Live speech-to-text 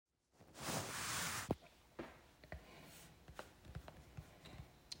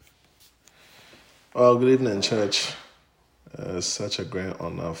Well, good evening, church. It's such a great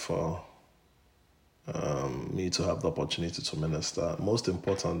honor for me to have the opportunity to minister. Most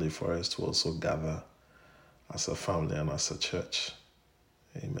importantly, for us to also gather as a family and as a church.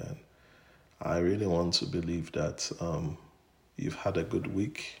 Amen. I really want to believe that you've had a good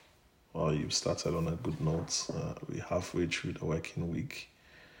week, or you've started on a good note. We're halfway through the working week.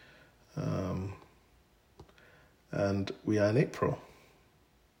 And we are in April.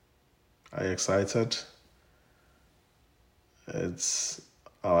 Are you excited? It's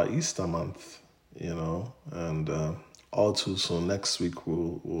our Easter month, and all too soon next week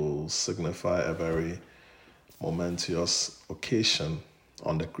will signify a very momentous occasion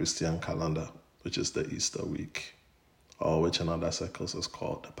on the Christian calendar, which is the Easter week, or which in other circles is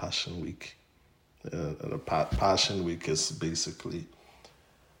called the Passion Week. The Passion Week is basically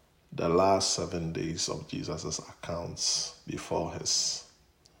the last 7 days of Jesus' accounts before his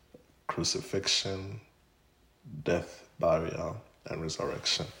crucifixion, death, burial, and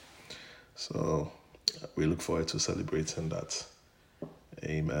resurrection. So we look forward to celebrating that.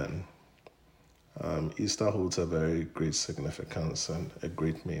 Amen. Easter holds a very great significance and a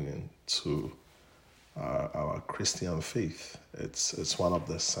great meaning to our Christian faith. It's one of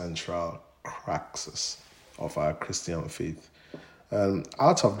the central cruxes of our Christian faith. And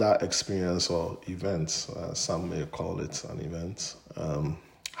out of that experience or event, some may call it an event,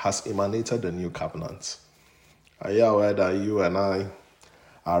 has emanated the new covenant. Are you aware that you and I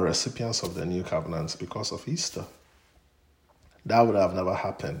are recipients of the new covenant because of Easter? That would have never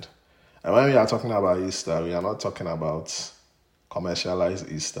happened. And when we are talking about Easter, we are not talking about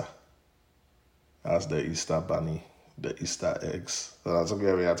commercialized Easter. That's the Easter bunny, the Easter eggs. So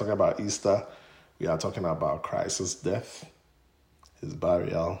we are talking about Easter. We are talking about Christ's death, his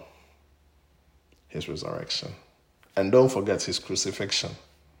burial, his resurrection. And don't forget his crucifixion.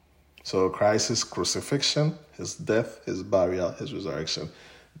 So Christ's crucifixion, his death, his burial, his resurrection.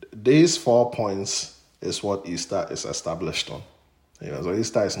 These 4 points is what Easter is established on. So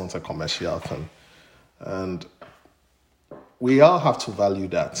Easter is not a commercial thing. And we all have to value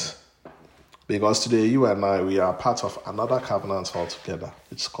that. Because today, you and I, we are part of another covenant altogether.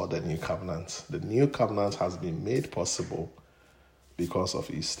 It's called the New Covenant. The New Covenant has been made possible because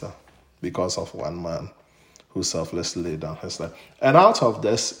of Easter, because of one man who selflessly laid down his life. And out of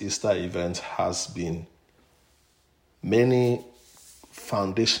this Easter event has been many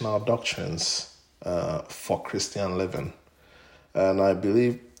foundational doctrines for Christian living. And I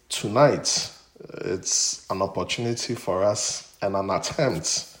believe tonight it's an opportunity for us and an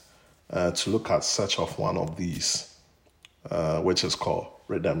attempt to look at such of one of these, which is called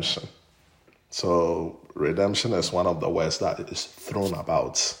redemption. So redemption is one of the words that is thrown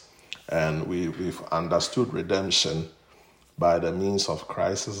about. And we've understood redemption by the means of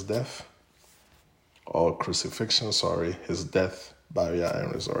Christ's death, or crucifixion, his death, burial,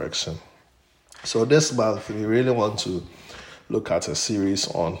 and resurrection. So this month, we really want to look at a series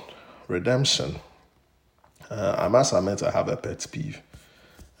on redemption. I must admit I have a pet peeve.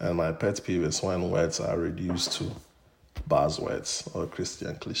 And my pet peeve is when words are reduced to buzzwords or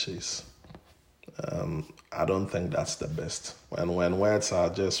Christian cliches. I don't think that's the best. When words are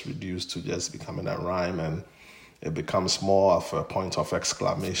just reduced to just becoming a rhyme and it becomes more of a point of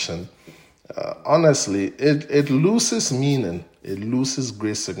exclamation, honestly, it loses meaning. It loses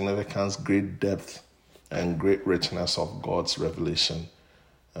great significance, great depth, and great richness of God's revelation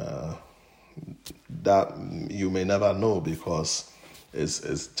that you may never know because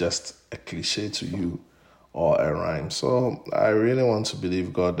it's just a cliche to you or a rhyme. So I really want to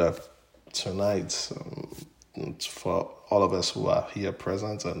believe God that tonight, for all of us who are here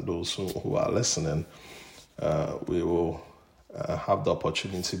present and those who are listening, we will have the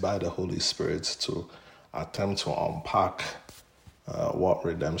opportunity by the Holy Spirit to attempt to unpack what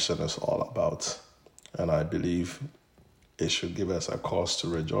redemption is all about. And I believe it should give us a cause to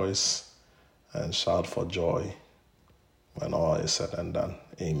rejoice and shout for joy when all is said and done.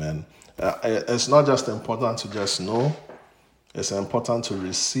 Amen. It's not just important to just know. It's important to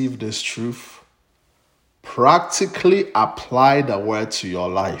receive this truth, practically apply the word to your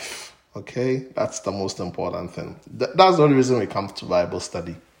life. Okay? That's the most important thing. That's the only reason we come to Bible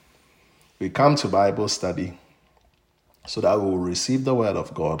study. We come to Bible study so that we will receive the word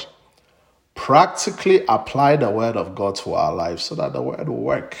of God, practically apply the word of God to our lives so that the word will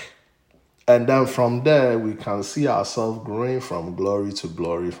work. And then from there, we can see ourselves growing from glory to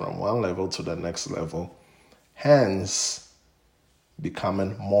glory, from one level to the next level. Hence,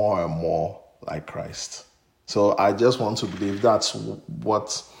 becoming more and more like Christ. So I just want to believe that's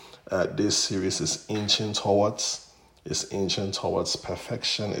what this series is inching towards. It's inching towards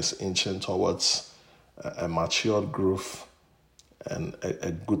perfection. It's inching towards a matured growth, and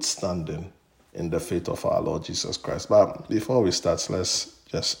a good standing in the faith of our Lord Jesus Christ. But before we start, let's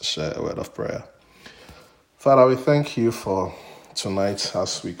just share a word of prayer. Father, we thank you for tonight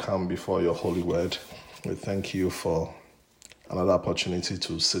as we come before your holy word. We thank you for another opportunity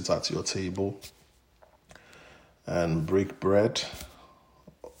to sit at your table and break bread,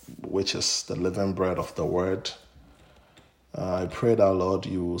 which is the living bread of the word. I pray that, Lord,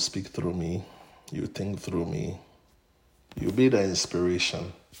 you will speak through me, you think through me, you be the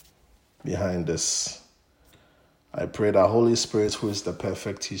inspiration behind this. I pray that Holy Spirit, who is the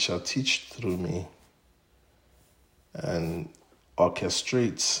perfect teacher, teach through me and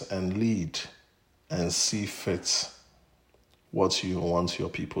orchestrate and lead and see fit what you want your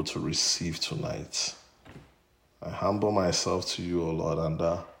people to receive tonight. I humble myself to you, O Lord,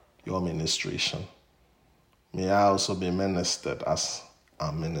 under your ministration. May I also be ministered as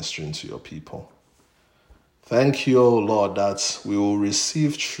I'm ministering to your people. Thank you, O Lord, that we will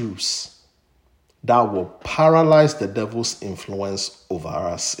receive truths that will paralyze the devil's influence over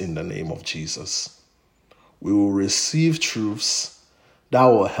us in the name of Jesus. We will receive truths that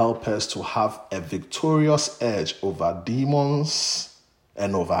will help us to have a victorious edge over demons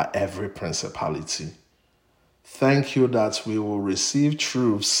and over every principality. Thank you that we will receive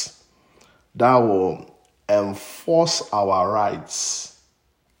truths that will enforce our rights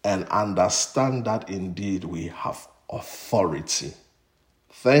and understand that indeed we have authority.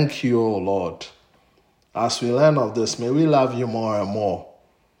 Thank you, O Lord. As we learn of this, may we love you more and more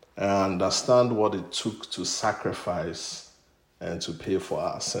and understand what it took to sacrifice and to pay for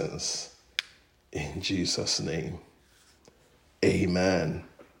our sins. In Jesus' name, amen.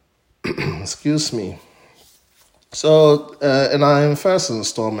 Excuse me. So, in our first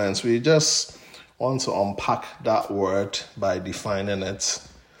installment, we just want to unpack that word by defining it,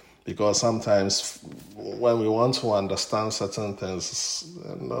 because sometimes when we want to understand certain things,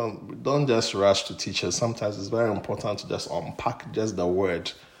 we don't just rush to teach it. Sometimes it's very important to just unpack just the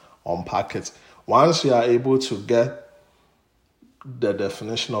word, unpack it. Once you are able to get the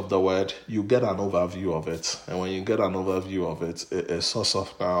definition of the word, you get an overview of it. And when you get an overview of it, it sort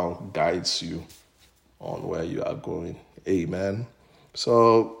of now guides you on where you are going. Amen.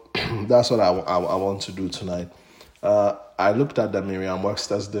 So that's what I want to do tonight. I looked at the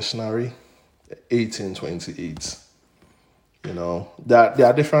Merriam-Webster's dictionary, 1828. You know, there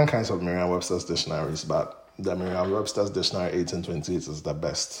are different kinds of Merriam-Webster's dictionaries, but the Merriam-Webster's dictionary 1828 is the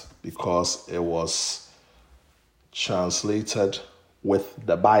best because it was translated with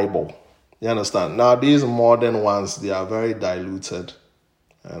the Bible. You understand? Now, these modern ones, they are very diluted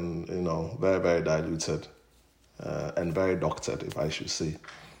and, very, very diluted and very doctored, if I should say.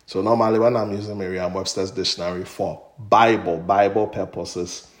 So normally when I'm using Merriam-Webster's dictionary for Bible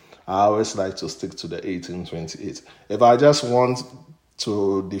purposes, I always like to stick to the 1828. If I just want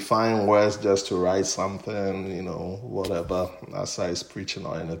to define words just to write something, whatever, as I is preaching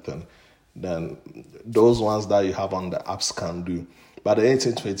or anything, then those ones that you have on the apps can do. But the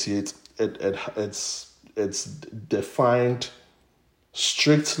 1828, it's defined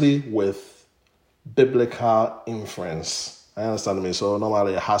strictly with biblical inference. I understand me. So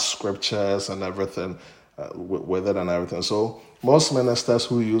normally it has scriptures and everything with it and everything. So most ministers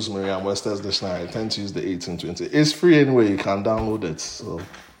who use Merriam-Webster's dictionary tend to use the 1820. It's free anyway. You can download it. So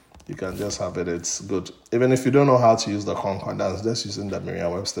you can just have it. It's good. Even if you don't know how to use the concordance, just using the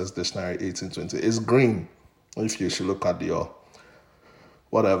Merriam-Webster's dictionary 1820. It's green. If you should look at your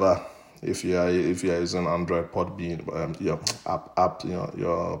whatever. If you are using Android Podbean, your app,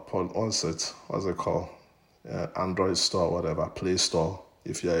 your pod, what's it called? Android store, whatever, Play Store.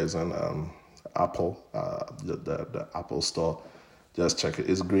 If you're using Apple, the Apple Store, just check it.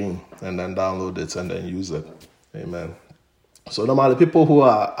 It's green, and then download it and then use it. Amen. So normally people who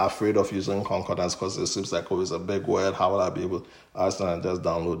are afraid of using concordance because it seems like it's a big word, how will I be able? I just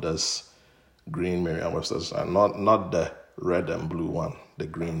download this green Merriam-Webster's, and not the red and blue one, the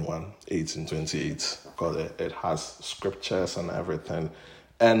green one, 1828, because it has scriptures and everything.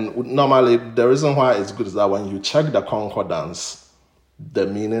 And normally, the reason why it's good is that when you check the concordance, the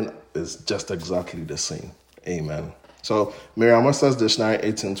meaning is just exactly the same. Amen. So, Merriam-Webster's dictionary,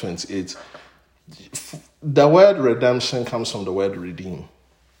 1828. The word redemption comes from the word redeem,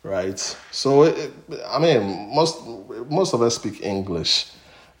 right? So, most of us speak English.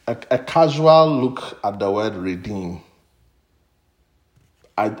 A casual look at the word redeem,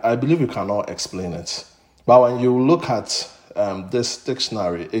 I believe you cannot explain it. But when you look at this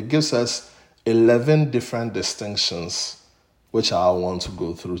dictionary, it gives us 11 different distinctions, which I want to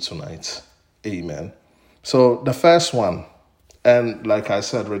go through tonight. Amen. So the first one And like I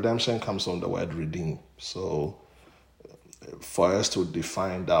said, redemption comes from the word redeem. So for us to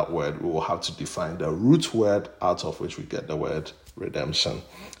define that word, we will have to define the root word out of which we get the word redemption.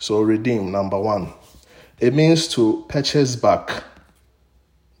 So redeem, number one, it means to purchase back.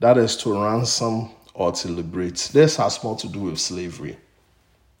 That is to ransom or to liberate. This has more to do with slavery,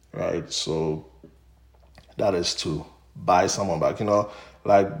 right? So that is to buy someone back.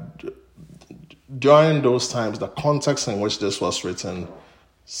 Like during those times, the context in which this was written,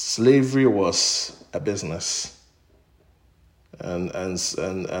 slavery was a business. And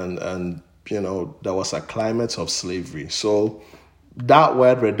there was a climate of slavery. So that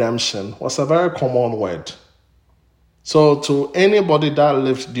word redemption was a very common word. So to anybody that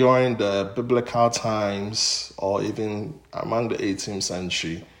lived during the biblical times or even among the 18th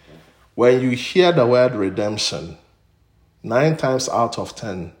century, when you hear the word redemption, 9 times out of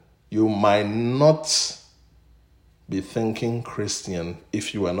 10, you might not be thinking Christian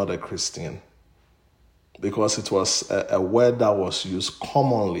if you were not a Christian, because it was a word that was used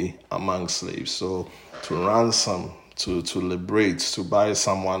commonly among slaves. So to ransom, to liberate, to buy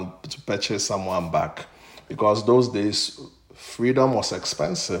someone, to purchase someone back. Because those days, freedom was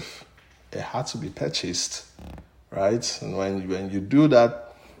expensive. It had to be purchased, right? And when you do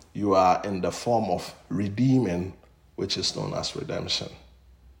that, you are in the form of redeeming, which is known as redemption,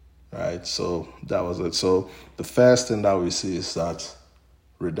 right? So that was it. So the first thing that we see is that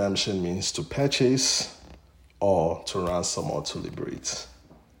redemption means to purchase or to ransom or to liberate.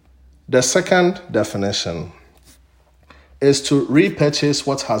 The second definition is to repurchase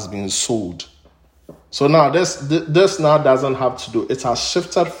what has been sold. So now this now doesn't have to do, it has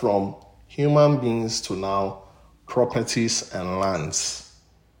shifted from human beings to now properties and lands.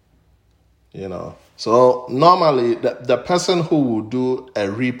 So normally the person who would do a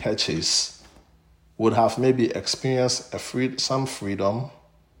repurchase would have maybe experienced some freedom,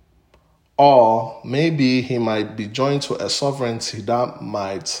 or maybe he might be joined to a sovereignty that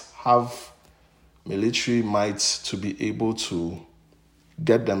might have military might to be able to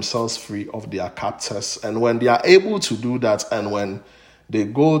get themselves free of their captors. And when they are able to do that, and when they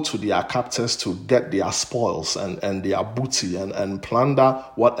go to their captors to get their spoils and their booty and plunder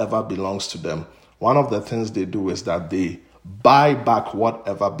whatever belongs to them, one of the things they do is that they buy back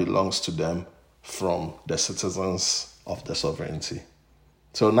whatever belongs to them from the citizens of the sovereignty.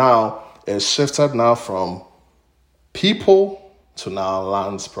 So now it's shifted now from people to now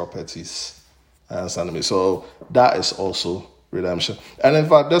lands, properties, and so that is also redemption. And in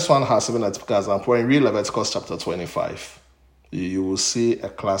fact, this one has even a typical example. When you read Leviticus chapter 25, you will see a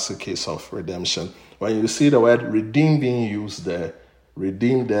classic case of redemption. When you see the word redeem being used there,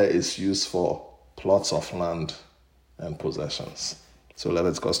 redeem there is used for plots of land and possessions. So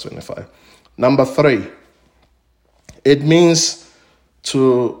Leviticus 25. Number 3, it means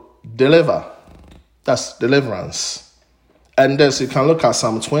to deliver. That's deliverance. And this, you can look at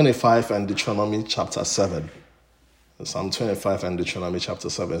Psalm 25 and Deuteronomy chapter 7. Psalm 25 and Deuteronomy chapter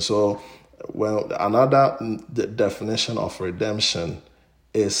 7. So, another definition of redemption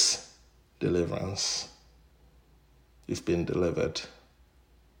is deliverance. You've been delivered.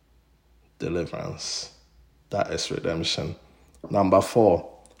 Deliverance. That is redemption. Number 4,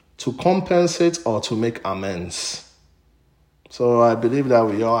 to compensate or to make amends. So I believe that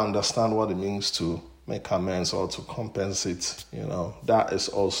we all understand what it means to make amends or to compensate. That is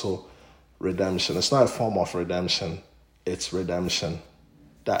also redemption. It's not a form of redemption. It's redemption.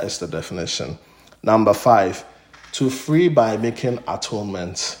 That is the definition. Number 5, to free by making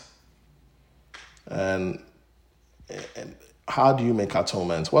atonement. And how do you make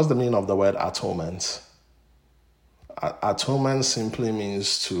atonement? What's the meaning of the word atonement? Atonement simply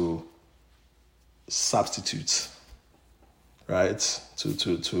means to substitute, right?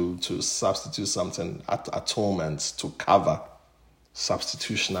 To substitute something. Atonement, to cover,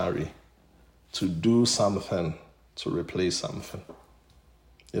 substitutionary, to do something, to replace something.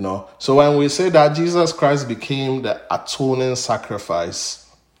 So when we say that Jesus Christ became the atoning sacrifice,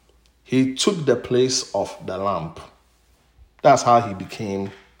 he took the place of the lamb. That's how he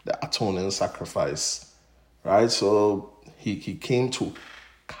became the atoning sacrifice, right? So he came to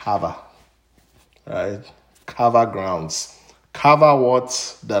cover, right? Cover grounds. Cover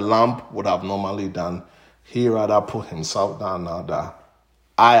what the lamb would have normally done. He rather put himself down now that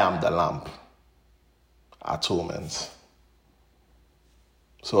I am the lamb. Atonement.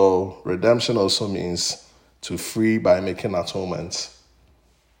 So redemption also means to free by making atonement,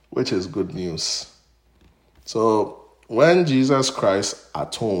 which is good news. So when Jesus Christ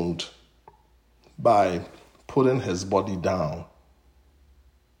atoned by putting his body down,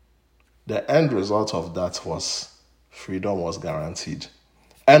 the end result of that was freedom was guaranteed.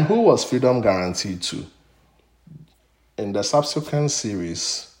 And who was freedom guaranteed to? In the subsequent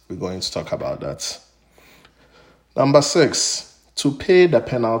series, we're going to talk about that. Number 6, to pay the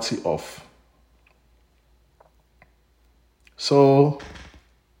penalty off. So,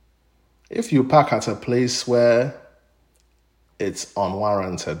 if you park at a place where it's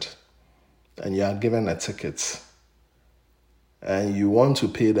unwarranted and you are given a ticket and you want to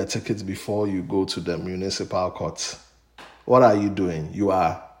pay the ticket before you go to the municipal court, what are you doing? You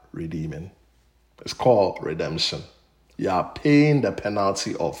are redeeming. It's called redemption. You are paying the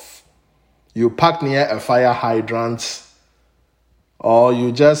penalty off. You park near a fire hydrant, or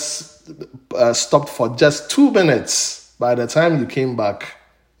you just stopped for just 2 minutes. By the time you came back,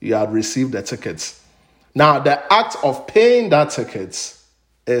 you had received the ticket. Now, the act of paying that ticket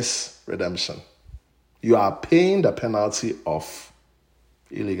is redemption. You are paying the penalty of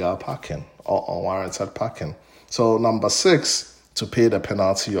illegal parking or unwarranted parking. So, number 6, to pay the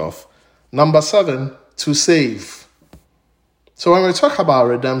penalty off. Number 7, to save. So when we talk about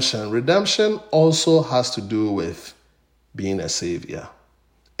redemption, redemption also has to do with being a savior.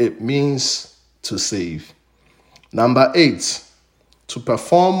 It means to save. Number 8, to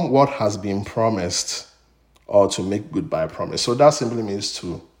perform what has been promised or to make good by promise. So that simply means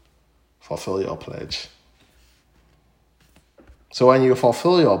to fulfill your pledge. So when you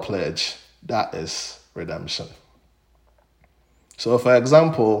fulfill your pledge, that is redemption. So for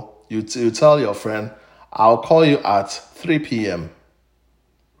example, you tell your friend, I'll call you at 3 p.m.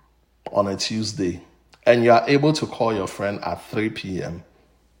 on a Tuesday, and you are able to call your friend at 3 p.m.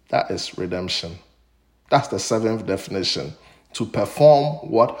 That is redemption. That's the 7th definition, to perform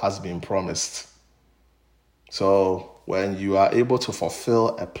what has been promised. So when you are able to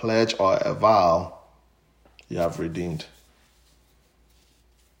fulfill a pledge or a vow, you have redeemed.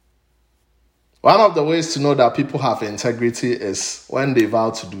 One of the ways to know that people have integrity is when they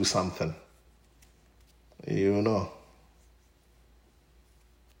vow to do something. You know.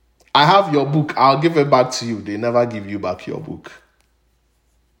 I have your book. I'll give it back to you. They never give you back your book.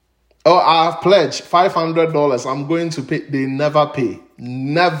 Oh, I have pledged $500. I'm going to pay. They never pay.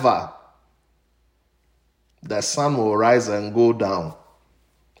 Never. The sun will rise and go down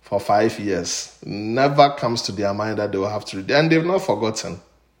for 5 years. Never comes to their mind that they will have to. And they've not forgotten.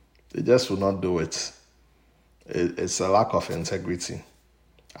 They just will not do it. It's a lack of integrity.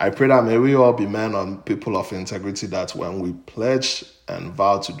 I pray that may we all be men and people of integrity, that when we pledge and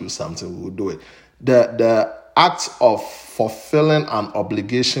vow to do something, we will do it. The act of fulfilling an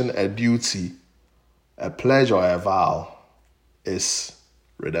obligation, a duty, a pledge or a vow is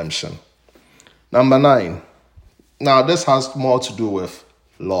redemption. Number 9. Now this has more to do with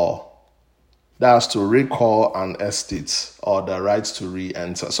law. That's to recall an estate or the right to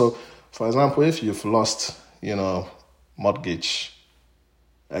re-enter. So, for example, if you've lost, mortgage,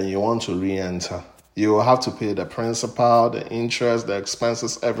 and you want to re-enter, you will have to pay the principal, the interest, the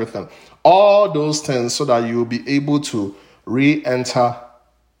expenses, everything. All those things so that you will be able to re-enter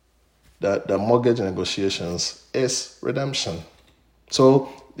the mortgage negotiations is redemption. So,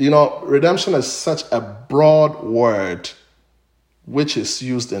 redemption is such a broad word which is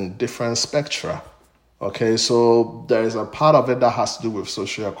used in different spectra. Okay, so there is a part of it that has to do with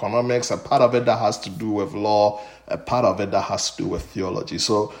socioeconomics, a part of it that has to do with law, a part of it that has to do with theology.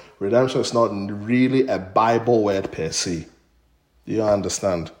 So redemption is not really a Bible word per se. Do you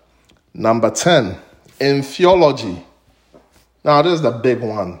understand? Number 10, in theology. Now this is the big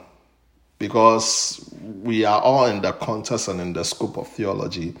one, because we are all in the context and in the scope of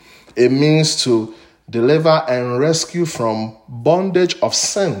theology. It means to deliver and rescue from bondage of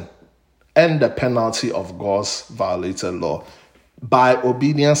sin and the penalty of God's violated law by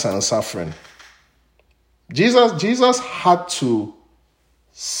obedience and suffering. Jesus had to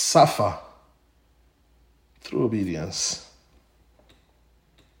suffer through obedience.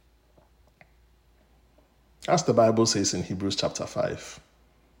 As the Bible says in Hebrews chapter 5.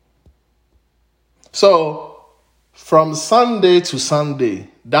 So, from Sunday to Sunday,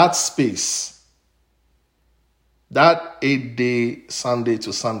 that space, that 8-day Sunday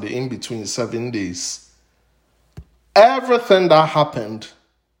to Sunday, in between 7 days, everything that happened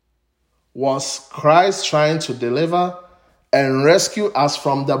was Christ trying to deliver and rescue us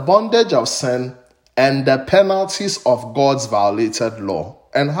from the bondage of sin and the penalties of God's violated law.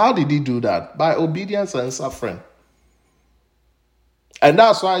 And how did he do that? By obedience and suffering. And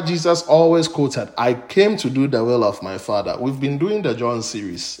that's why Jesus always quoted, I came to do the will of my Father. We've been doing the John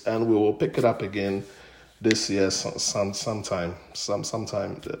series, and we will pick it up again this year, sometime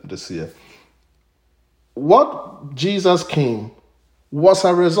this year. What Jesus came was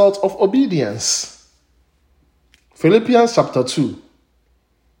a result of obedience. Philippians chapter 2.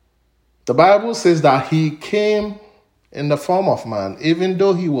 The Bible says that he came in the form of man, even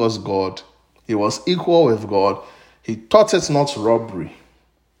though he was God, he was equal with God. He thought it not robbery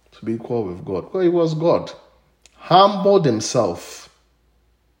to be equal with God. Well, he was God. Humbled himself.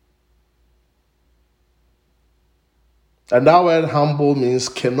 And that word humble means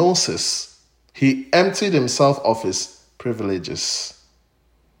kenosis. He emptied himself of his privileges.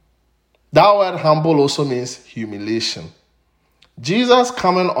 That word humble also means humiliation. Jesus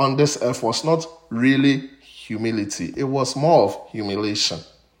coming on this earth was not really humility. It was more of humiliation.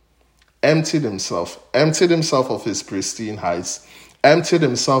 Emptied himself of his pristine heights, emptied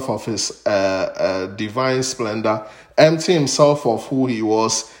himself of his divine splendor, emptied himself of who he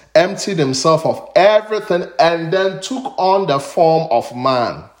was, emptied himself of everything, and then took on the form of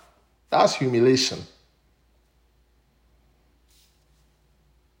man. That's humiliation.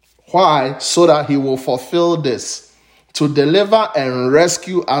 Why? So that he will fulfill this, to deliver and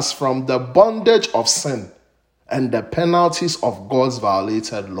rescue us from the bondage of sin and the penalties of God's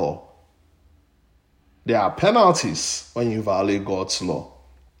violated law. There are penalties when you violate God's law.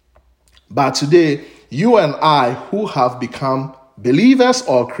 But today, you and I, who have become believers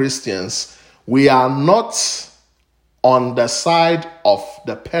or Christians, we are not on the side of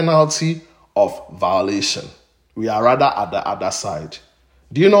the penalty of violation. We are rather at the other side.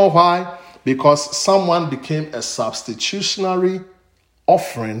 Do you know why? Because someone became a substitutionary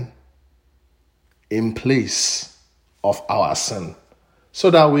offering in place of our sin,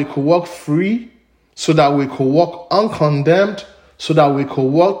 so that we could walk free, so that we could walk uncondemned, so that we could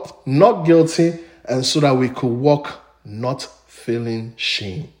walk not guilty, and so that we could walk not feeling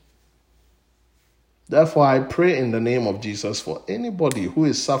shame. Therefore, I pray in the name of Jesus for anybody who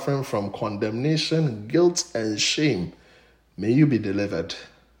is suffering from condemnation, guilt, and shame. May you be delivered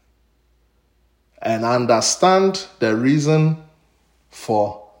and understand the reason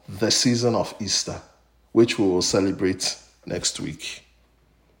for the season of Easter, which we will celebrate next week.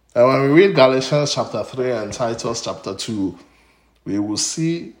 And when we read Galatians chapter 3 and Titus chapter 2, we will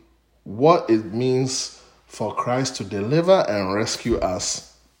see what it means for Christ to deliver and rescue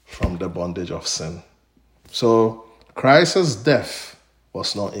us from the bondage of sin. So Christ's death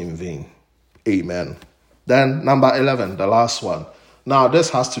was not in vain. Amen. Then number 11, the last one. Now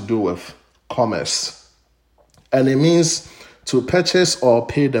this has to do with commerce. And it means to purchase or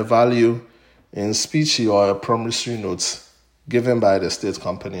pay the value in specie or a promissory note given by the state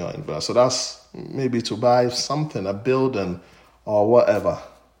company or investor. So that's maybe to buy something, a building or whatever,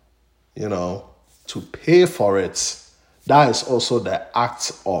 to pay for it. That is also the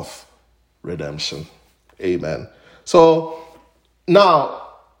act of redemption. Amen. So now,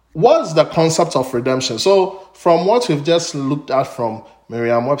 what's the concept of redemption? So from what we've just looked at from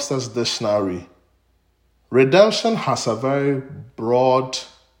Merriam-Webster's dictionary, redemption has a very broad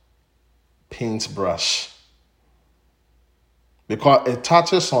paintbrush because it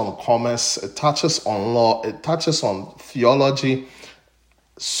touches on commerce, it touches on law, it touches on theology,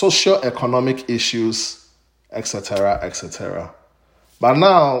 socio-economic issues, etc., etc. But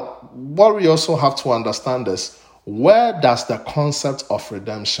now, what we also have to understand is, where does the concept of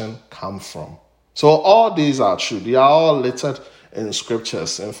redemption come from? So all these are true. They are all littered in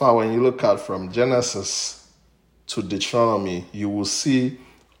scriptures. In fact, when you look at from Genesis to Deuteronomy, you will see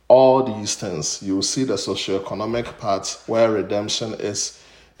all these things. You will see the socioeconomic part where redemption is.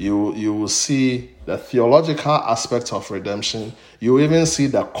 You will see the theological aspect of redemption. You will even see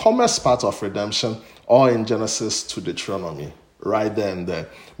the commerce part of redemption, all in Genesis to Deuteronomy, right there and there.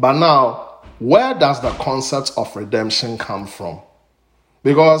 But now, where does the concept of redemption come from?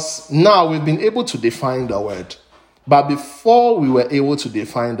 Because now we've been able to define the word. But before we were able to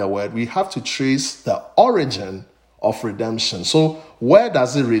define the word, we have to trace the origin of redemption. So where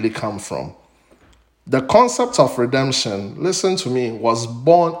does it really come from? The concept of redemption, listen to me, was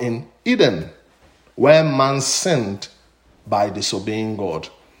born in Eden, where man sinned by disobeying God.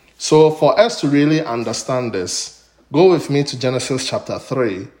 So for us to really understand this, go with me to Genesis chapter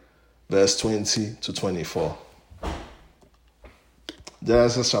 3, verse 20 to 24.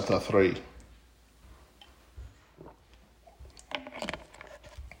 Genesis chapter 3.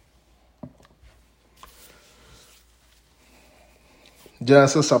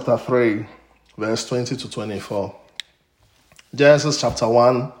 Genesis chapter 3, verse 20 to 24. Genesis chapter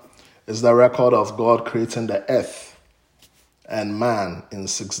 1 is the record of God creating the earth and man in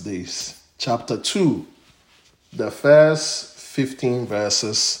 6 days. Chapter 2, the first 15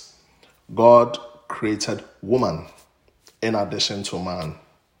 verses, God created woman in addition to man.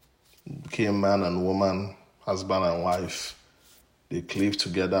 Became man and woman, husband and wife. They cleave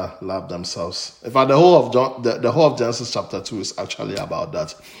together, love themselves. In fact, the whole of the whole of Genesis chapter 2 is actually about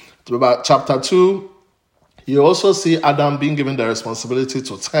that. About chapter 2, you also see Adam being given the responsibility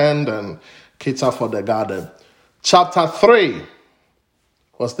to tend and cater for the garden. Chapter 3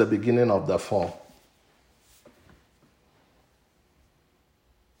 was the beginning of the fall.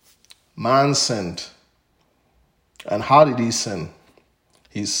 Man sinned. And how did he sin?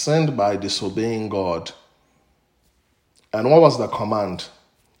 He sinned by disobeying God. And what was the command?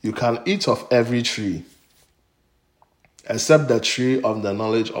 You can eat of every tree, except the tree of the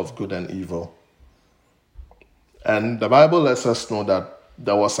knowledge of good and evil. And the Bible lets us know that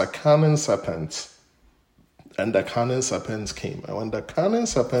there was a cunning serpent, and the cunning serpent came. And when the cunning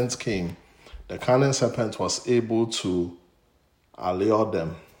serpent came, the cunning serpent was able to allure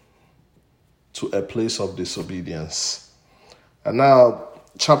them to a place of disobedience. And now,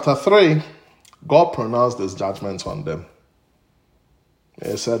 chapter 3, God pronounced this judgment on them.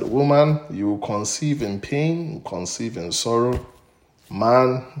 He said, woman, you will conceive in pain, you conceive in sorrow.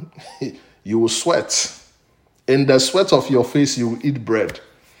 Man, you will sweat. In the sweat of your face, you will eat bread.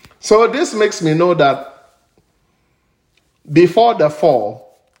 So this makes me know that before the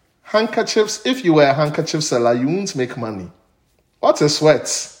fall, handkerchiefs, if you were a handkerchief seller, you won't make money. What is sweat?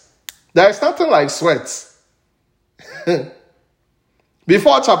 There is nothing like sweat.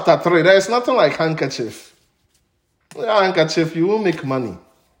 Before chapter 3, there is nothing like handkerchief. Handkerchief, you won't make money.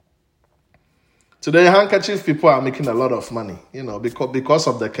 Today, handkerchief people are making a lot of money, because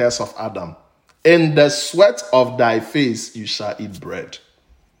of the curse of Adam. In the sweat of thy face, you shall eat bread.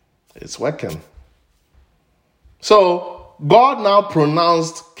 It's working. So, God now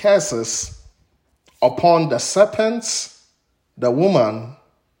pronounced curses upon the serpents, the woman,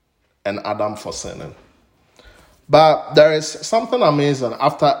 and Adam for sinning. But there is something amazing.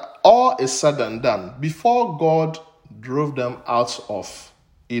 After all is said and done, before God drove them out of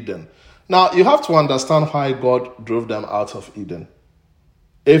Eden. Now, you have to understand why God drove them out of Eden.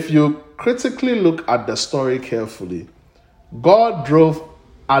 If you critically look at the story carefully, God drove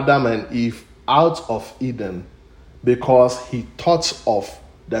Adam and Eve out of Eden because he thought of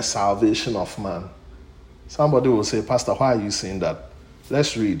the salvation of man. Somebody will say, Pastor, why are you saying that?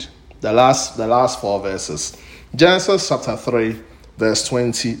 Let's read the last 4 verses. Genesis chapter 3, verse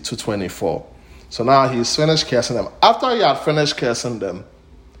 20 to 24. So now he's finished cursing them. After he had finished cursing them,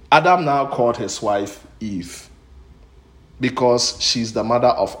 Adam now called his wife Eve, because she's the mother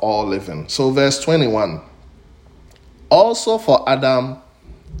of all living. So verse 21. Also for Adam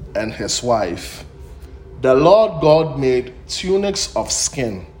and his wife, the Lord God made tunics of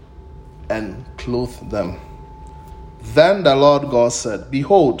skin and clothed them. Then the Lord God said,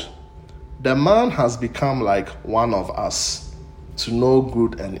 behold, the man has become like one of us, to know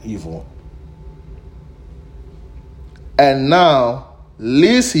good and evil. And now,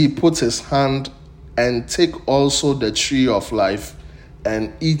 lest he put his hand and take also the tree of life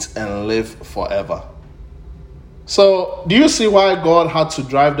and eat and live forever. So, do you see why God had to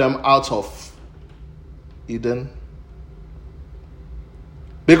drive them out of Eden?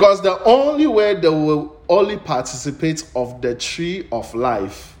 Because the only way they will only participate of the tree of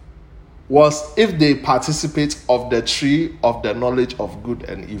life was if they participate of the tree of the knowledge of good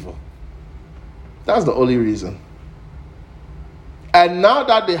and evil. That's the only reason. And now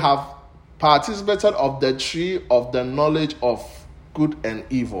that they have participated of the tree of the knowledge of good and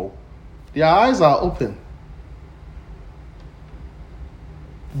evil, their eyes are open.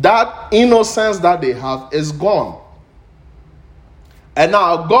 That innocence that they have is gone. And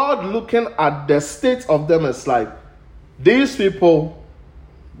now God, looking at the state of them, is like, these people,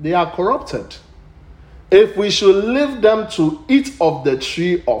 they are corrupted. If we should leave them to eat of the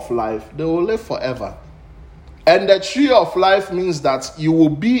tree of life, they will live forever. And the tree of life means that you will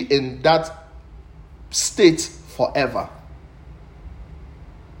be in that state forever.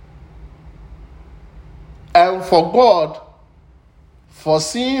 And for God,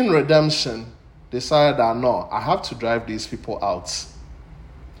 foreseeing redemption, decided that no, I have to drive these people out.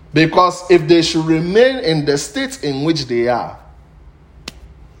 Because if they should remain in the state in which they are,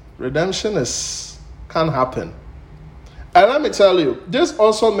 redemption can't happen. And let me tell you, this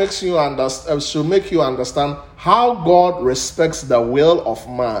also makes you should make you understand how God respects the will of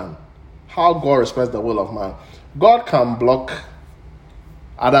man. How God respects the will of man. God can block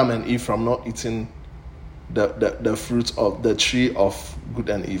Adam and Eve from not eating the fruit of the tree of good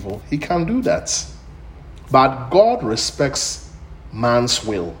and evil. He can do that. But God respects man's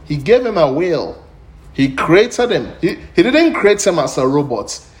will. He gave him a will. He created him. He didn't create him as a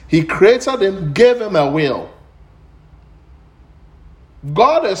robot. He created him, gave him a will.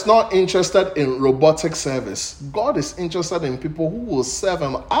 God is not interested in robotic service. God is interested in people who will serve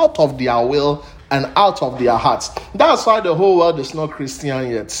him out of their will and out of their hearts. That's why the whole world is not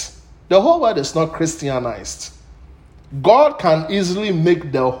Christian yet. The whole world is not Christianized. God can easily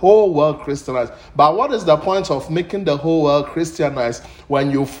make the whole world Christianized. But what is the point of making the whole world Christianized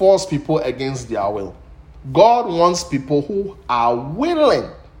when you force people against their will? God wants people who are willing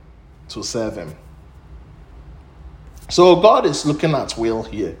to serve him. So God is looking at will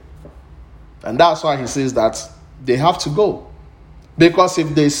here. And that's why he says that they have to go. Because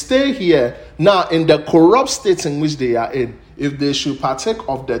if they stay here, now in the corrupt state in which they are in, if they should partake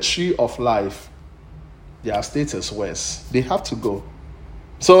of the tree of life, their state is worse. They have to go.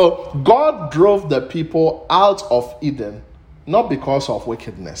 So God drove the people out of Eden, not because of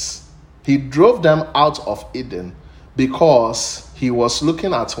wickedness. He drove them out of Eden because he was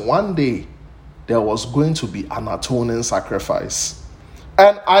looking at one day there was going to be an atoning sacrifice.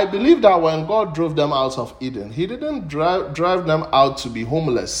 And I believe that when God drove them out of Eden, he didn't drive them out to be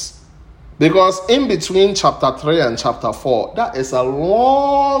homeless. Because in between chapter 3 and chapter 4, that is a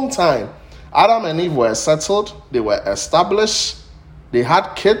long time. Adam and Eve were settled, they were established, they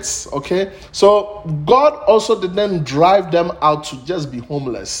had kids, okay? So God also didn't drive them out to just be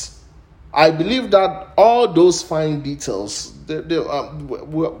homeless. I believe that all those fine details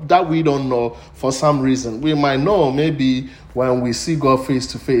that we don't know for some reason, we might know maybe when we see God face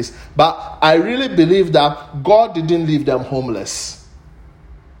to face. But I really believe that God didn't leave them homeless.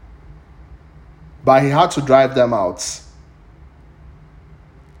 But he had to drive them out.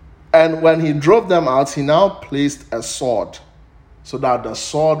 And when he drove them out, he now placed a sword so that the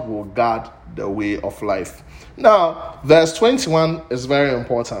sword will guard the way of life. Now, verse 21 is very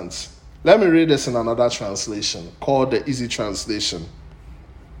important. Let me read this in another translation called the Easy Translation.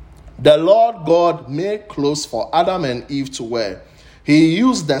 The Lord God made clothes for Adam and Eve to wear. He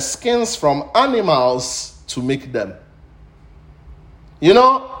used the skins from animals to make them. You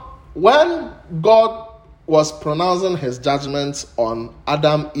know, when God was pronouncing his judgment on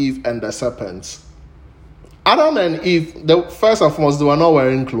Adam, Eve, and the serpent, Adam and Eve, first and foremost, they were not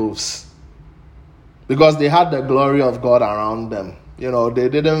wearing clothes because they had the glory of God around them. You know, they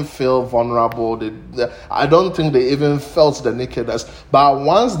didn't feel vulnerable. I don't think they even felt the nakedness. But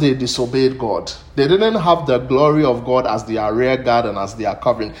once they disobeyed God, they didn't have the glory of God as their rear guard and as their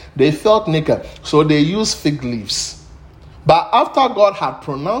covering. They felt naked. So they used fig leaves. But after God had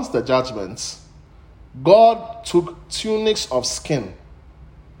pronounced the judgments, God took tunics of skin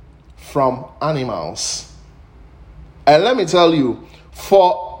from animals. And let me tell you,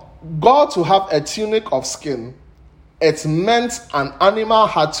 for God to have a tunic of skin, it meant an animal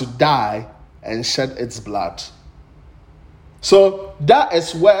had to die and shed its blood. So that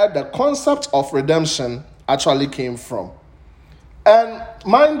is where the concept of redemption actually came from. And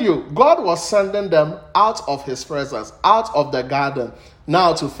mind you, God was sending them out of his presence, out of the garden,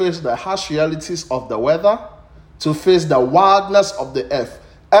 now to face the harsh realities of the weather, to face the wildness of the earth.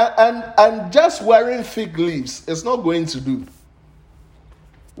 And just wearing fig leaves is not going to do.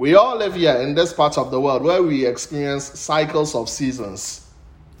 We all live here in this part of the world where we experience cycles of seasons.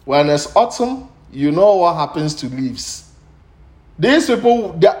 When it's autumn, you know what happens to leaves. These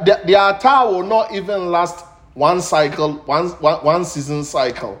people, their attire will not even last one cycle, one season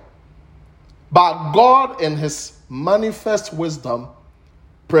cycle. But God, in his manifest wisdom,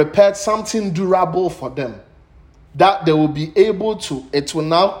 prepared something durable for them, that they will be able to, it will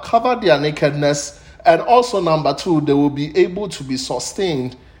now cover their nakedness. And also, number two, they will be able to be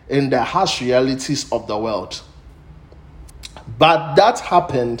sustained in the harsh realities of the world. But that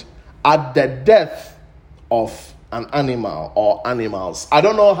happened at the death of an animal or animals. I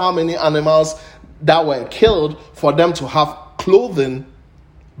don't know how many animals that were killed for them to have clothing,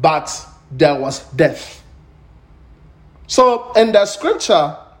 but there was death. So in the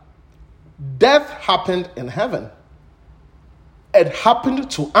scripture, death happened in heaven. It happened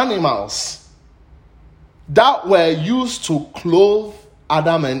to animals that were used to clothe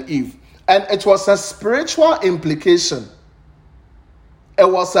Adam and Eve. And it was a spiritual implication.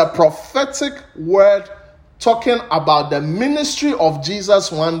 It was a prophetic word talking about the ministry of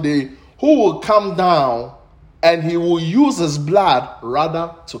Jesus one day, who will come down and he will use his blood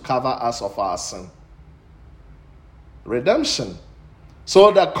rather to cover us of our sin. Redemption.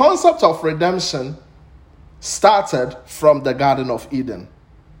 So the concept of redemption started from the Garden of Eden.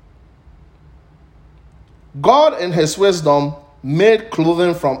 God, in his wisdom, made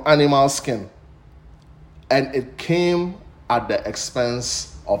clothing from animal skin, and it came at the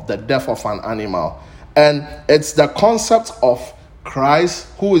expense of the death of an animal. And it's the concept of Christ,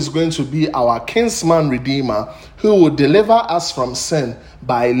 who is going to be our kinsman redeemer, who will deliver us from sin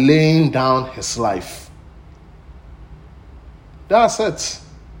by laying down his life. That's it.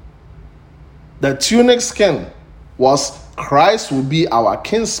 The tunic skin was Christ will be our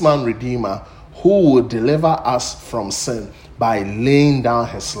kinsman redeemer, who will deliver us from sin by laying down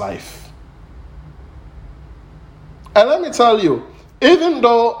his life. And let me tell you, even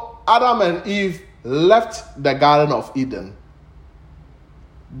though Adam and Eve left the Garden of Eden,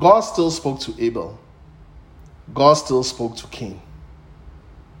 God still spoke to Abel. God still spoke to Cain.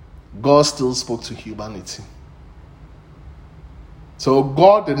 God still spoke to humanity. So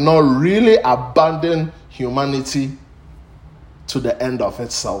God did not really abandon humanity to the end of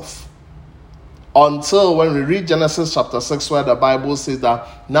itself. Until when we read Genesis chapter 6, where the Bible says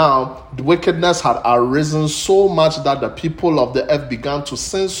that now the wickedness had arisen so much that the people of the earth began to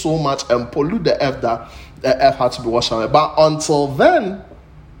sin so much and pollute the earth that the earth had to be washed away. But until then,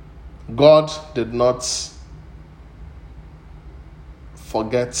 God did not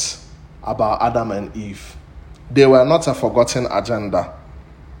forget about Adam and Eve. They were not a forgotten agenda.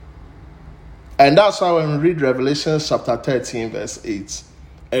 And that's why when we read Revelation chapter 13, verse 8,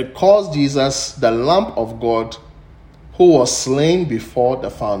 it calls Jesus the Lamb of God who was slain before the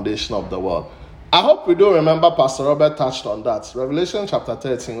foundation of the world. I hope we do remember Pastor Robert touched on that. Revelation chapter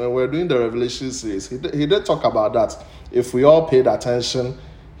 13, when we were doing the Revelation series, he did talk about that. If we all paid attention,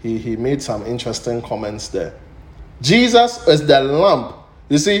 he made some interesting comments there. Jesus is the Lamb,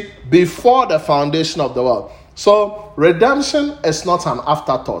 you see, before the foundation of the world. So redemption is not an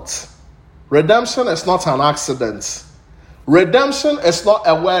afterthought. Redemption is not an accident. Redemption is not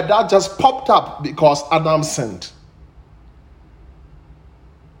a word that just popped up because Adam sinned.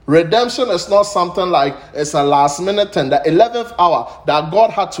 Redemption is not something like it's a last minute thing, the 11th hour that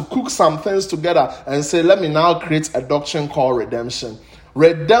God had to cook some things together and say, let me now create a doctrine called redemption.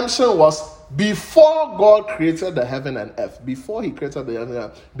 Redemption was before God created the heaven and earth, before he created the heaven and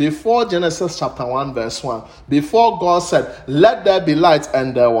earth, before Genesis chapter 1 verse 1, before God said, let there be light,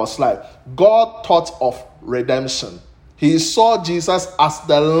 and there was light. God thought of redemption. He saw Jesus as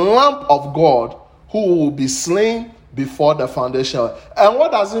the Lamb of God who will be slain before the foundation. And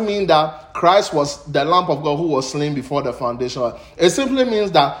what does it mean that Christ was the Lamb of God who was slain before the foundation? It simply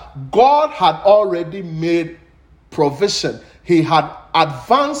means that God had already made provision. He had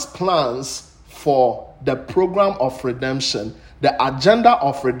advanced plans for the program of redemption, the agenda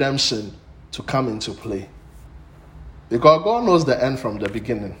of redemption to come into play. Because God knows the end from the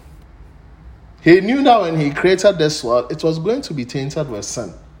beginning. He knew that when he created this world, it was going to be tainted with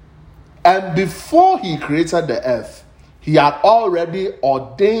sin. And before he created the earth, he had already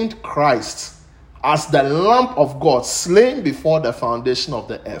ordained Christ as the Lamb of God, slain before the foundation of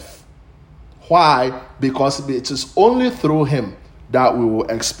the earth. Why? Because it is only through him that we will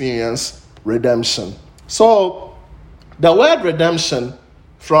experience redemption. So, the word redemption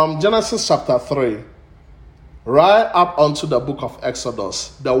from Genesis chapter 3 right up onto the book of Exodus,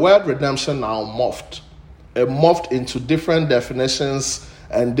 the word redemption now morphed. It morphed into different definitions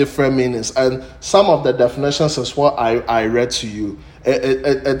and different meanings. And some of the definitions is what I read to you.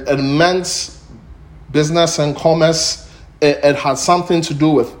 It meant business and commerce. It had something to do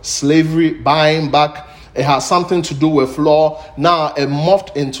with slavery, buying back. It has something to do with law. Now it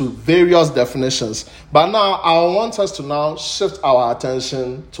morphed into various definitions. But now I want us to now shift our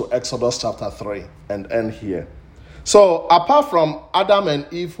attention to Exodus chapter 3 and end here. So apart from Adam and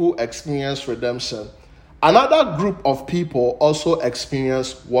Eve who experienced redemption, another group of people also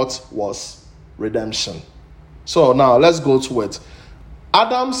experienced what was redemption. So now let's go to it.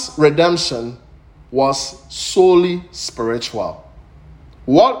 Adam's redemption was solely spiritual.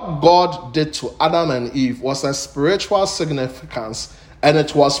 What God did to Adam and Eve was a spiritual significance, and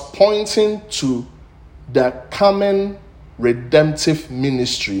it was pointing to the coming redemptive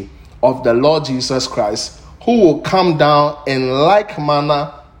ministry of the Lord Jesus Christ, who will come down in like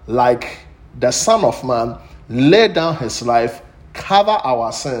manner, like the Son of Man, lay down his life, cover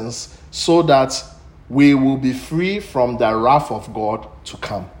our sins, so that we will be free from the wrath of God to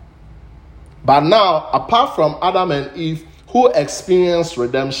come. But now, apart from Adam and Eve who experienced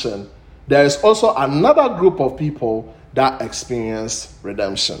redemption, there is also another group of people that experienced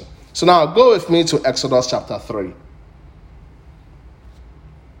redemption. So now go with me to Exodus chapter 3.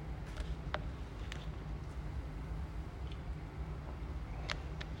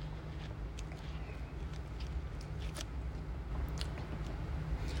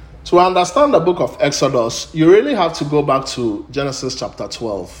 To understand the book of Exodus, you really have to go back to Genesis chapter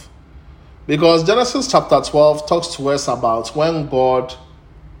 12. Because Genesis chapter 12 talks to us about when God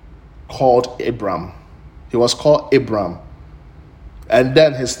called Abram. He was called Abram. And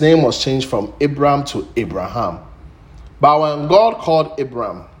then his name was changed from Abram to Abraham. But when God called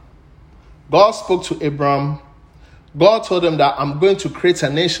Abram, God spoke to Abram. God told him that I'm going to create a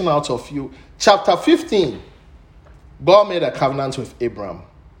nation out of you. Chapter 15, God made a covenant with Abram.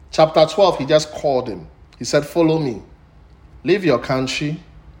 Chapter 12, he just called him. He said, follow me. Leave your country,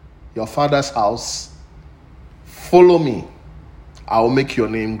 your father's house. Follow me. I will make your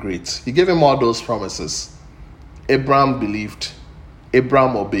name great. He gave him all those promises. Abram believed.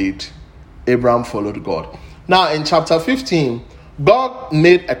 Abram obeyed. Abram followed God. Now in chapter 15, God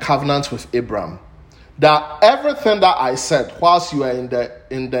made a covenant with Abram that everything that I said whilst you are in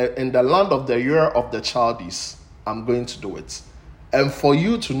the land of the Ur of the Chaldees, I'm going to do it. And for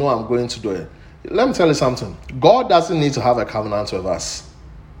you to know I'm going to do it. Let me tell you something. God doesn't need to have a covenant with us.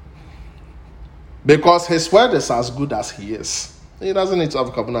 Because his word is as good as he is. He doesn't need to have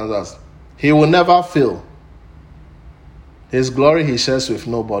a covenant with us. He will never fail. His glory he shares with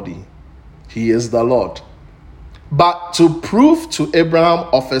nobody. He is the Lord. But to prove to Abraham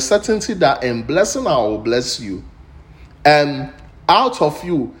of a certainty that in blessing I will bless you, and out of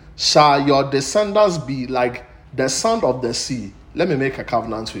you shall your descendants be like the sand of the sea. Let me make a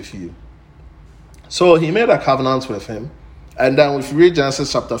covenant with you. So he made a covenant with him. And then if you read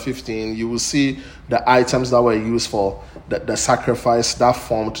Genesis chapter 15, you will see the items that were used for the sacrifice that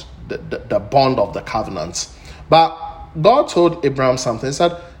formed the bond of the covenant. But God told Abraham something. He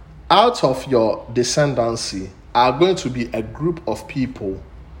said, out of your descendancy are going to be a group of people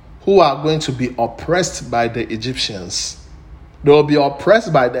who are going to be oppressed by the Egyptians. They will be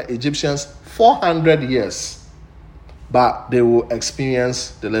oppressed by the Egyptians 400 years, but they will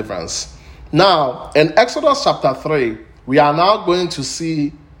experience deliverance. Now, in Exodus chapter 3, we are now going to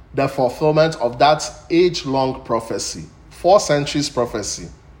see the fulfillment of that age-long prophecy, 4 centuries prophecy.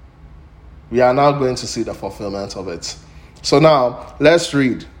 We are now going to see the fulfillment of it. So now, let's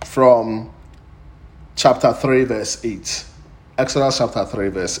read from chapter 3, verse 8. Exodus chapter 3,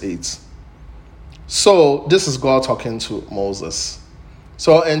 verse 8. So, this is God talking to Moses.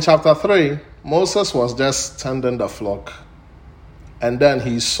 So, in chapter 3, Moses was just tending the flock. And then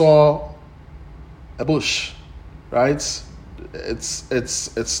he saw a bush, right? It's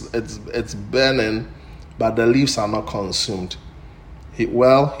burning, but the leaves are not consumed. He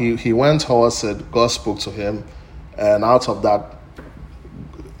went towards it. God spoke to him. And out of that,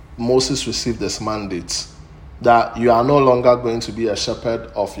 Moses received this mandate that you are no longer going to be a shepherd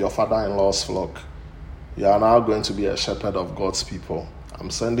of your father-in-law's flock. You are now going to be a shepherd of God's people.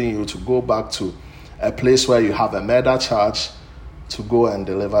 I'm sending you to go back to a place where you have a murder charge to go and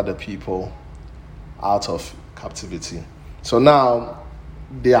deliver the people out of captivity. So now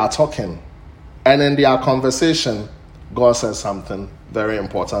they are talking. And in their conversation, God says something very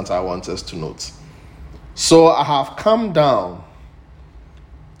important I want us to note. So I have come down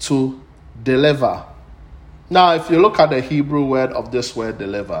to deliver. Now, if you look at the Hebrew word of this word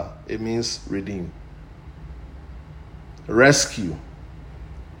deliver, it means redeem, rescue.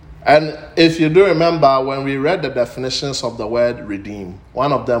 And if you do remember, when we read the definitions of the word redeem,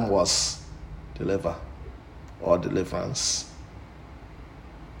 one of them was deliver or deliverance.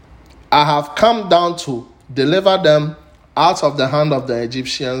 I have come down to deliver them out of the hand of the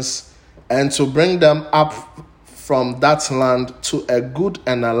Egyptians and to bring them up from that land to a good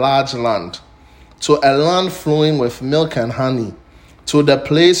and a large land, to a land flowing with milk and honey, to the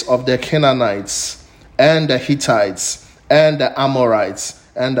place of the Canaanites and the Hittites and the Amorites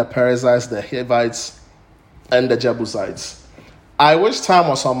and the Perizzites, the Hivites and the Jebusites. I wish time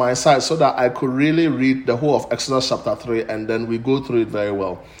was on my side so that I could really read the whole of Exodus chapter 3 and then we go through it very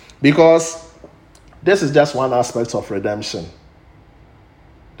well. Because this is just one aspect of redemption.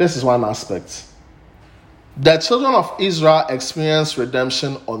 This is one aspect. The children of Israel experienced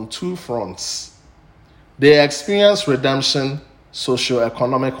redemption on 2 fronts. They experienced redemption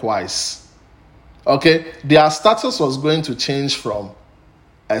socio-economic wise. Okay, their status was going to change from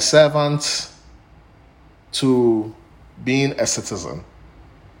a servant to being a citizen.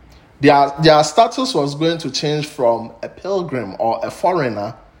 Their status was going to change from a pilgrim or a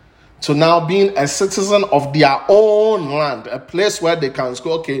foreigner to now being a citizen of their own land, a place where they can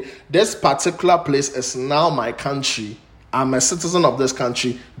go, okay, this particular place is now my country. I'm a citizen of this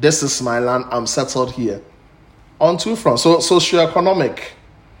country. This is my land. I'm settled here. On 2 fronts. So socioeconomic.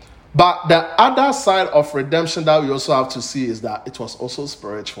 But the other side of redemption that we also have to see is that it was also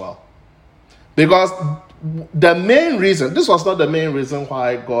spiritual. Because the main reason, this was not the main reason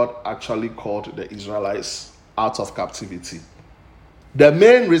why God actually called the Israelites out of captivity. The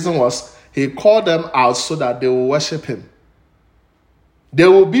main reason was he called them out so that they will worship him. They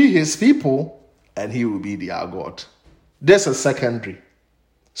will be his people and he will be their God. This is secondary.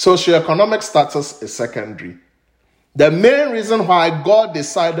 Socioeconomic status is secondary. The main reason why God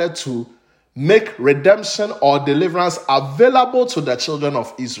decided to make redemption or deliverance available to the children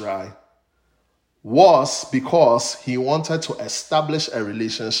of Israel was because he wanted to establish a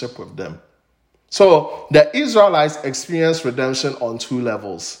relationship with them. So the Israelites experienced redemption on two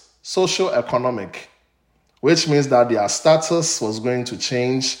levels. Socio-economic, which means that their status was going to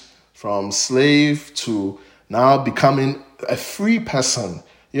change from slave to now becoming a free person,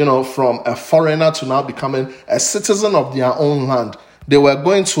 from a foreigner to now becoming a citizen of their own land. They were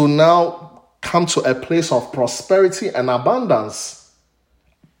going to now come to a place of prosperity and abundance.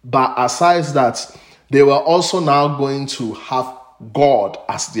 But aside that, they were also now going to have God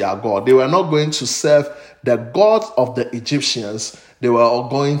as their God. They were not going to serve the gods of the Egyptians. They were all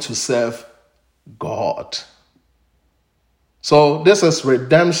going to serve God. So this is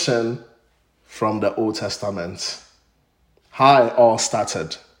redemption from the Old Testament. How it all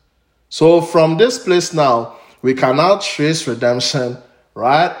started. So from this place now, we can now trace redemption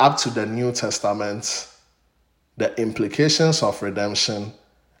right up to the New Testament, the implications of redemption,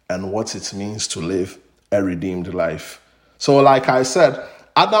 and what it means to live a redeemed life. So like I said,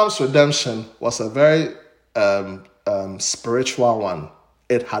 Adam's redemption was a very spiritual one.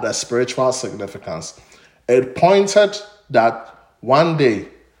 It had a spiritual significance. It pointed that one day,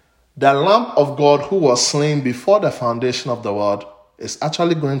 the Lamb of God who was slain before the foundation of the world is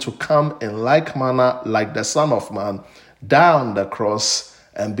actually going to come in like manner, like the Son of Man, die on the cross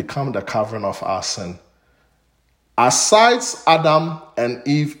and become the covering of our sin. Aside Adam and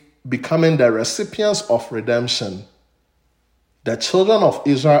Eve becoming the recipients of redemption, the children of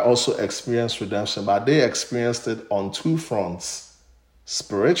Israel also experienced redemption, but they experienced it on two fronts.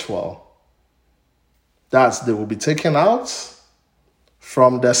 Spiritual. That's they will be taken out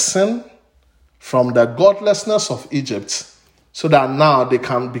from the sin, from the godlessness of Egypt, so that now they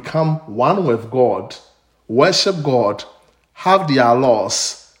can become one with God, worship God, have their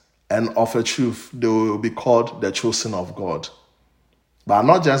laws, and of a truth, they will be called the chosen of God. But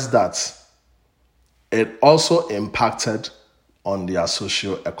not just that, it also impacted on their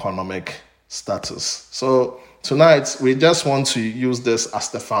socio-economic status. So tonight, we just want to use this as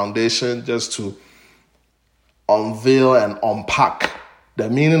the foundation just to unveil and unpack the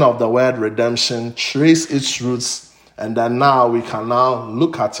meaning of the word redemption, trace its roots, and then now we can now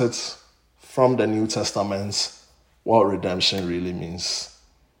look at it from the New Testament, what redemption really means.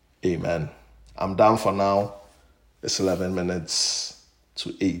 Amen. I'm done for now. It's 11 minutes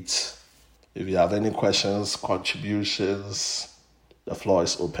to 8. If you have any questions, contributions, the floor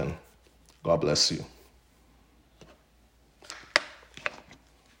is open. God bless you.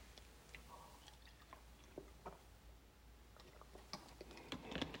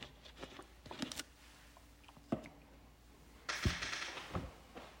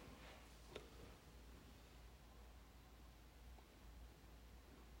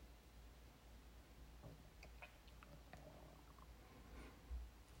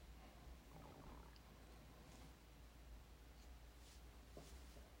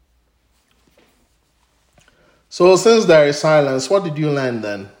 So since there is silence, what did you learn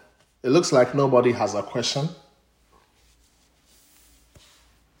then? It looks like nobody has a question.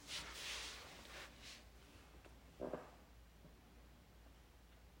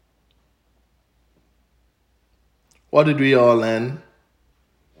 What did we all learn?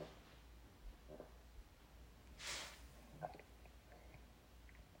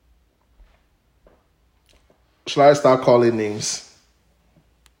 Should I start calling names?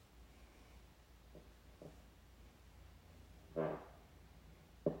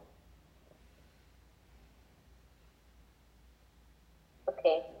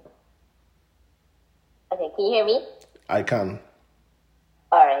 Okay, can you hear me? I can.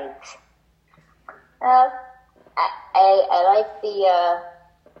 All right. I like the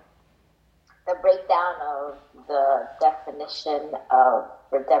breakdown of the definition of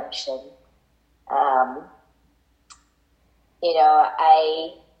redemption.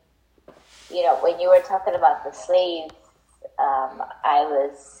 When you were talking about the slaves, I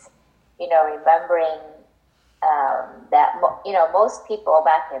was, remembering that most people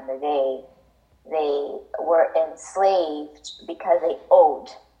back in the day, they were enslaved because they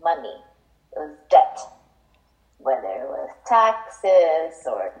owed money. It was debt, whether it was taxes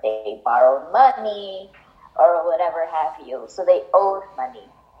or they borrowed money or whatever have you. So they owed money.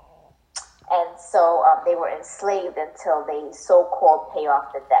 And so they were enslaved until they so-called pay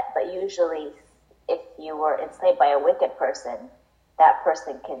off the debt. But usually if you were enslaved by a wicked person, that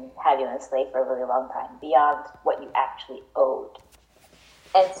person can have you enslaved for a really long time, beyond what you actually owed.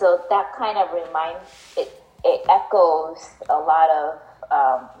 And so that kind of reminds, it echoes a lot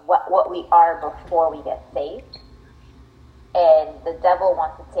of what we are before we get saved. And the devil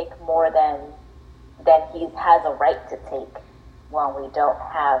wants to take more than he has a right to take when we don't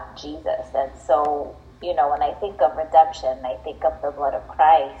have Jesus. And so, when I think of redemption, I think of the blood of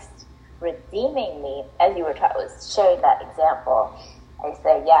Christ redeeming me. As you was sharing that example, I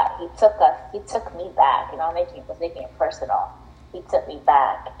said, yeah, he took me back. I'm making it personal. He took me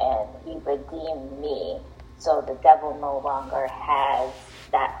back and he redeemed me. So the devil no longer has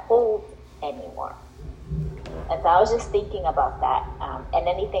that hold anymore. And so I was just thinking about that. And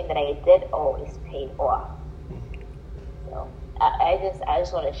anything that I did owe is paid off. So I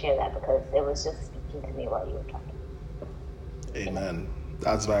just want to share that because it was just speaking to me while you were talking. Amen.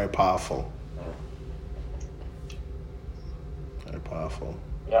 That's very powerful. Very powerful.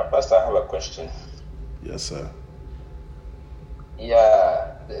 Yeah, Pastor, I have a question. Yes, sir.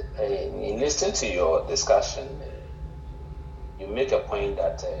 Yeah, in listening to your discussion, you make a point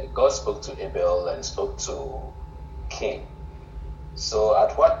that God spoke to Abel and spoke to Cain. So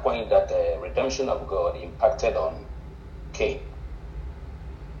at what point that the redemption of God impacted on Cain?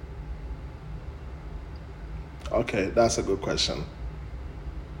 Okay, that's a good question.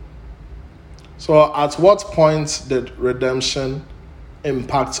 So at what point did redemption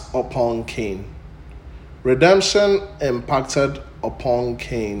impact upon Cain? Redemption impacted upon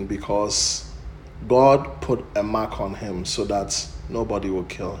Cain because God put a mark on him so that nobody will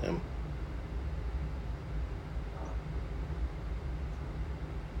kill him.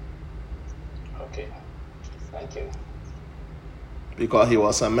 Okay, thank you. Because he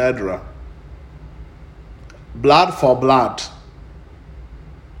was a murderer. Blood for blood.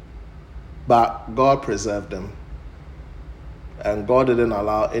 But God preserved him. And God didn't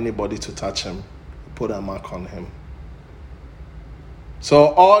allow anybody to touch him, put a mark on him. So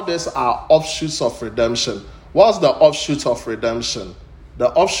all these are offshoots of redemption. What's the offshoot of redemption? The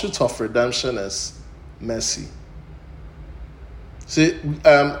offshoot of redemption is mercy. See,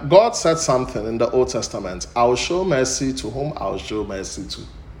 God said something in the Old Testament. I will show mercy to whom I will show mercy to.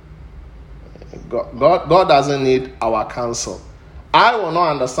 God doesn't need our counsel. I will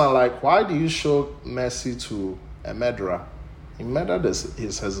not understand, why do you show mercy to a murderer? He murdered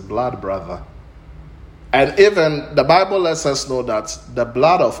his blood brother. And even the Bible lets us know that the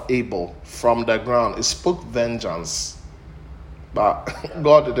blood of Abel from the ground, it spoke vengeance. But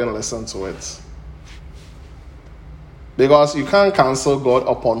God didn't listen to it. Because you can't cancel God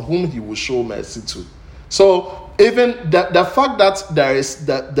upon whom he will show mercy to. So even the fact that there is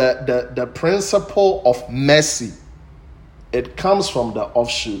the principle of mercy, it comes from the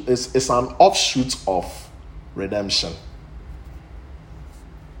offshoot. It's an offshoot of redemption.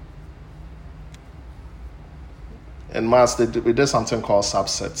 In Mass, we did something called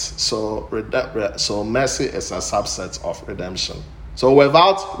subsets. So mercy is a subset of redemption. So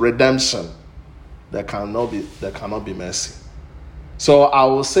without redemption, there cannot be mercy. So I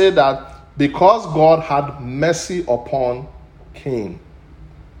will say that because God had mercy upon Cain,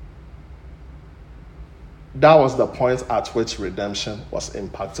 that was the point at which redemption was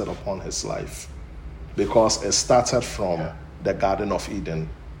impacted upon his life. Because it started from the Garden of Eden,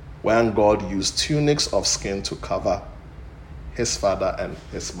 when God used tunics of skin to cover his father and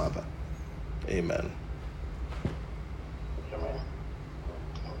his mother. Amen. Amen.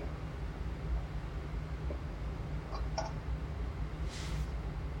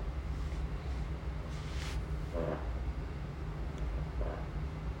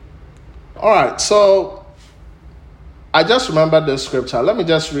 All right, so I just remembered the scripture. Let me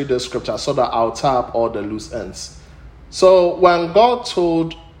just read the scripture so that I'll tie up all the loose ends. So when God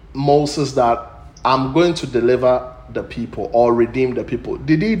told Moses that I'm going to deliver the people or redeem the people,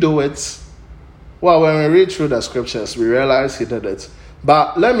 did he do it? Well, when we read through the scriptures, we realize he did it.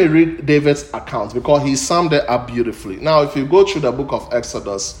 But let me read David's account because he summed it up beautifully. Now, if you go through the book of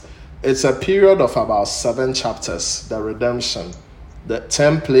Exodus, it's a period of about 7 chapters, the redemption. The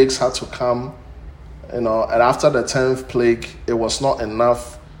 10 plagues had to come, and after the 10th plague, it was not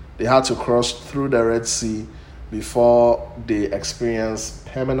enough. They had to cross through the Red Sea before they experienced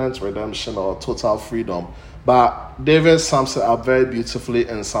permanent redemption or total freedom. But David sums it up very beautifully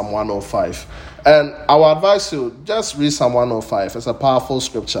in Psalm 105. And I will advise you, just read Psalm 105. It's a powerful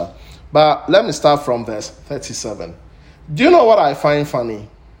scripture. But let me start from verse 37. Do you know what I find funny?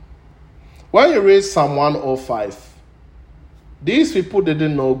 When you read Psalm 105, these people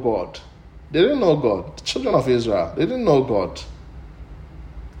didn't know God. They didn't know God. The children of Israel, they didn't know God.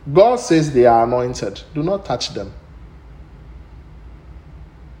 God says they are anointed. Do not touch them.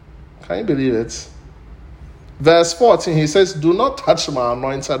 Can you believe it? Verse 14, he says, do not touch my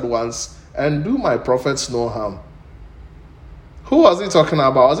anointed ones and do my prophets no harm. Who was he talking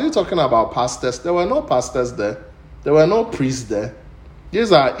about? Was he talking about pastors? There were no pastors there. There were no priests there.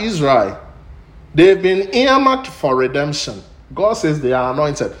 These are Israel. They've been earmarked for redemption. God says they are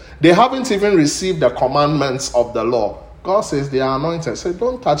anointed. They haven't even received the commandments of the law. God says they are anointed. So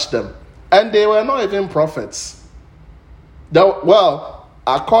don't touch them. And they were not even prophets. Well,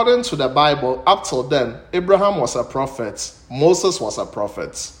 according to the Bible, up till then, Abraham was a prophet. Moses was a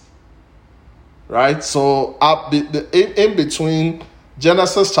prophet. Right? So in between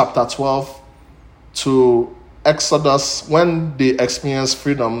Genesis chapter 12 to Exodus, when they experienced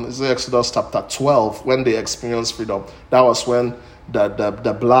freedom, is Exodus chapter 12, when they experienced freedom, that was when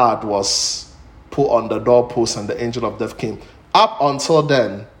the blood was put on the doorpost and the angel of death came. Up until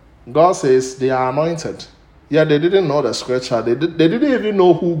then, God says they are anointed. Yeah, they didn't know the scripture. They didn't even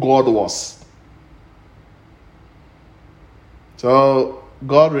know who God was. So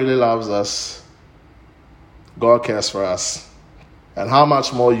God really loves us. God cares for us. And how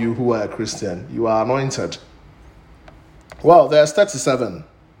much more you who are a Christian, you are anointed. Well, verse 37.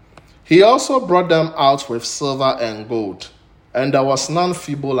 He also brought them out with silver and gold, and there was none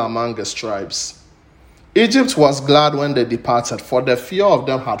feeble among his tribes. Egypt was glad when they departed, for the fear of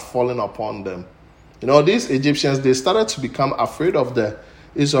them had fallen upon them. You know, these Egyptians, they started to become afraid of the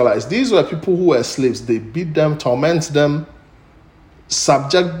Israelites. These were people who were slaves. They beat them, torment them,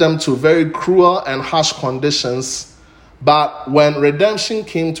 subject them to very cruel and harsh conditions. But when redemption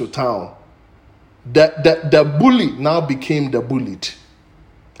came to town, the bully now became the bullied.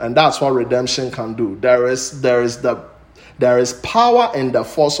 And that's what redemption can do. There is power in the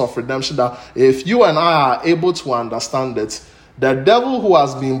force of redemption that if you and I are able to understand it, the devil who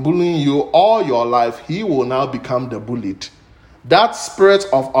has been bullying you all your life, he will now become the bullied. That spirit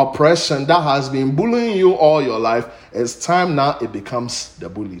of oppression that has been bullying you all your life, it's time now it becomes the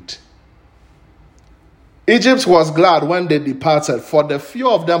bullied. Egypt was glad when they departed, for the fear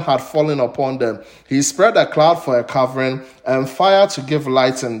of them had fallen upon them. He spread a cloud for a covering and fire to give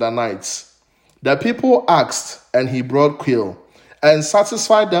light in the night. The people asked, and he brought quail and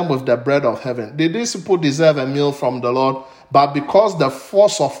satisfied them with the bread of heaven. Did these people deserve a meal from the Lord? But because the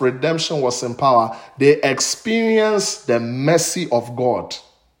force of redemption was in power, they experienced the mercy of God.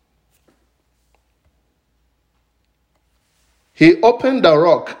 He opened the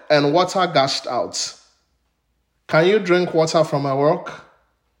rock and water gushed out. Can you drink water from a rock?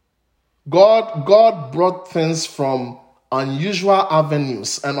 God brought things from unusual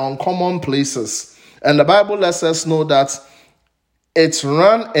avenues and uncommon places. And the Bible lets us know that it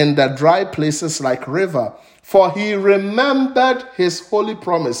ran in the dry places like river. For he remembered his holy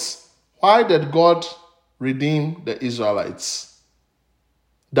promise. Why did God redeem the Israelites?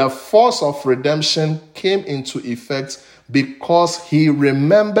 The force of redemption came into effect because he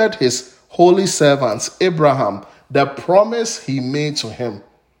remembered his holy servants, Abraham, the promise he made to him.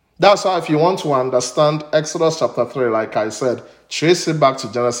 That's why if you want to understand Exodus chapter 3, like I said, trace it back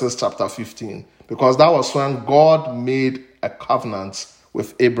to Genesis chapter 15, because that was when God made a covenant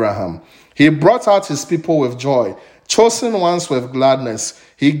with Abraham. He brought out his people with joy, chosen ones with gladness.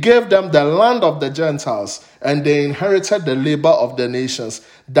 He gave them the land of the Gentiles, and they inherited the labor of the nations,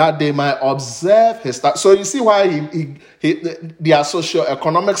 that they might observe his status. So you see why their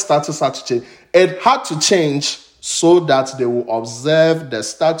socio-economic status had to change. It had to change so that they will observe the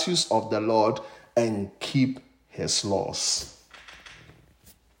statutes of the Lord and keep his laws.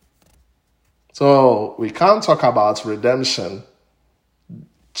 So we can't talk about redemption.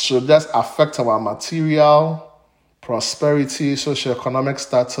 It should just affect our material, prosperity, socioeconomic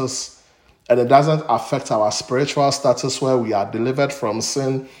status, and it doesn't affect our spiritual status where we are delivered from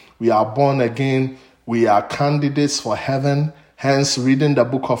sin, we are born again, we are candidates for heaven. Hence, reading the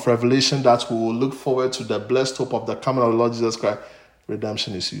book of Revelation, that we will look forward to the blessed hope of the coming of the Lord Jesus Christ.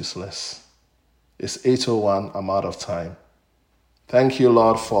 Redemption is useless. It's 8:01. I'm out of time. Thank you,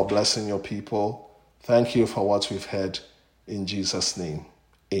 Lord, for blessing your people. Thank you for what we've heard. In Jesus' name,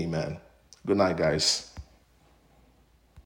 amen. Good night, guys.